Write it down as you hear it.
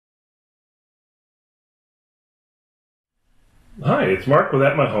Hi, it's Mark with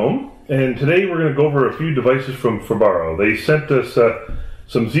At My Home, and today we're going to go over a few devices from Fibaro. They sent us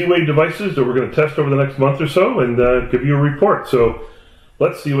some Z-Wave devices that we're going to test over the next month or so and give you a report. So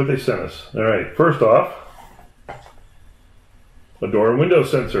let's see what they sent us. All right, first off, a door and window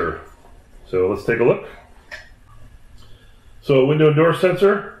sensor. So let's take a look. So a window and door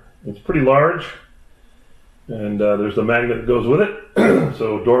sensor, it's pretty large, and there's the magnet that goes with it.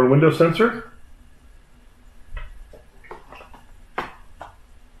 So door and window sensor.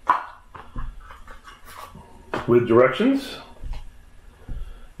 With directions.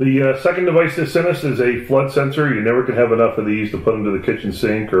 The second device they sent us is a flood sensor. You never can have enough of these to put into the kitchen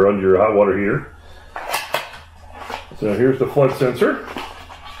sink or under your hot water heater. So here's the flood sensor.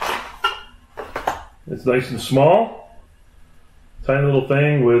 It's nice and small. Tiny little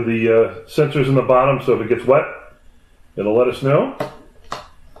thing with the sensors in the bottom, so if it gets wet, it'll let us know.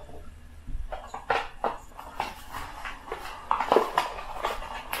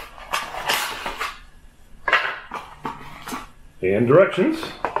 And directions.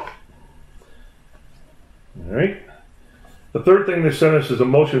 Alright. The third thing they sent us is a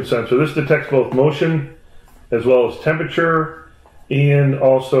motion sensor. This detects both motion as well as temperature, and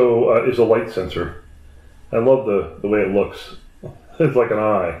also is a light sensor. I love the way it looks. It's like an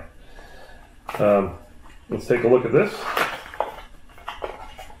eye. Let's take a look at this.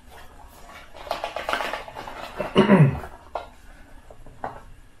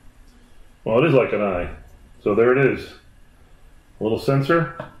 Well, it is like an eye. So there it is. A little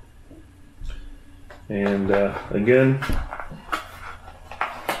sensor, and again,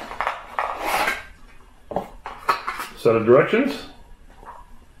 set of directions.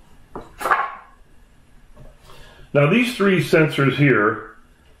 Now these three sensors here,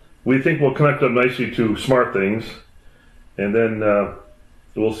 we think will connect up nicely to SmartThings, and then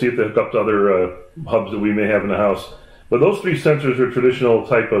we'll see if they hook up to other hubs that we may have in the house. But those three sensors are traditional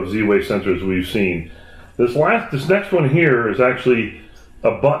type of Z-Wave sensors we've seen. This next one here is actually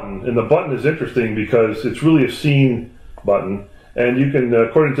a button, and the button is interesting because it's really a scene button, and you can,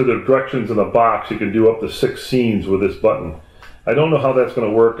 according to the directions in the box, you can do up to 6 scenes with this button. I don't know how that's going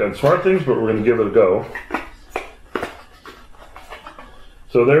to work on SmartThings, but we're going to give it a go.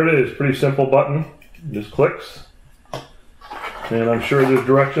 So there it is, pretty simple button, just clicks, and I'm sure there's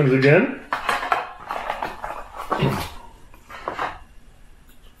directions again.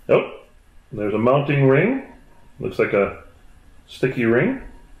 Oh. There's a mounting ring, looks like a sticky ring,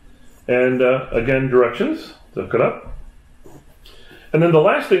 and again directions to hook it up. And then the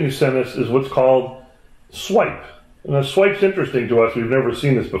last thing you sent us is what's called swipe. And a swipe's interesting to us, we've never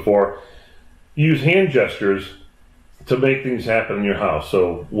seen this before. You use hand gestures to make things happen in your house.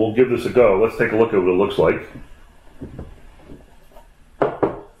 So we'll give this a go. Let's take a look at what it looks like.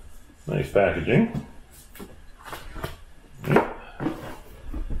 Nice packaging.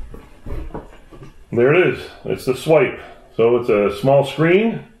 There it is. It's the swipe. So it's a small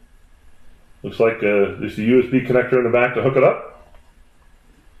screen. Looks like there's a USB connector in the back to hook it up.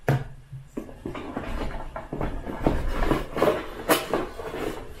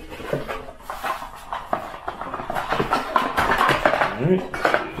 Alright.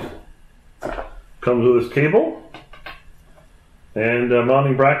 Comes with this cable and a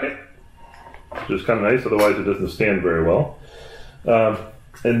mounting bracket, which is kind of nice, otherwise it doesn't stand very well.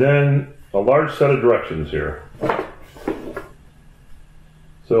 And then a large set of directions here.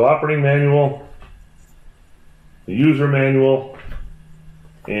 So operating manual, the user manual,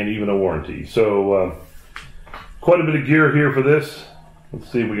 and even a warranty. So quite a bit of gear here for this.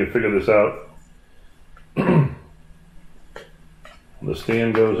 Let's see if we can figure this out. The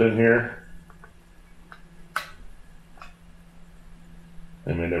stand goes in here.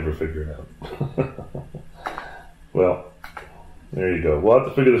 I may never figure it out. Well, there you go. We'll have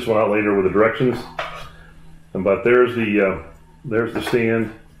to figure this one out later with the directions. But there's the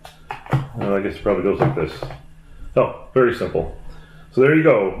stand. I guess it probably goes like this. Oh, very simple. So there you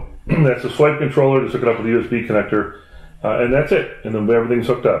go. That's a swipe controller. Just hook it up with a USB connector, and that's it. And then everything's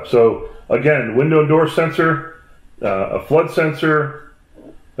hooked up. So again, window and door sensor, a flood sensor,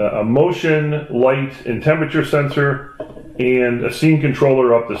 a motion, light, and temperature sensor, and a scene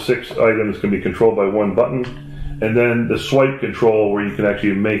controller. Up to 6 items can be controlled by one button. And then the swipe control where you can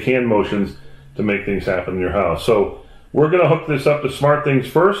actually make hand motions to make things happen in your house. So we're going to hook this up to SmartThings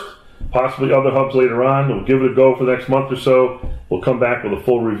first, possibly other hubs later on. We'll give it a go for the next month or so. We'll come back with a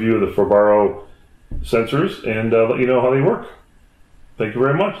full review of the Fibaro sensors and let you know how they work. Thank you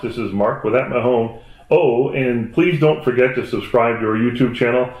very much. This is Mark with At My Home. Oh, and please don't forget to subscribe to our YouTube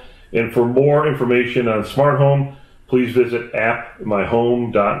channel. And for more information on smart home, please visit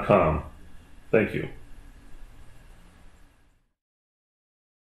appmyhome.com. Thank you.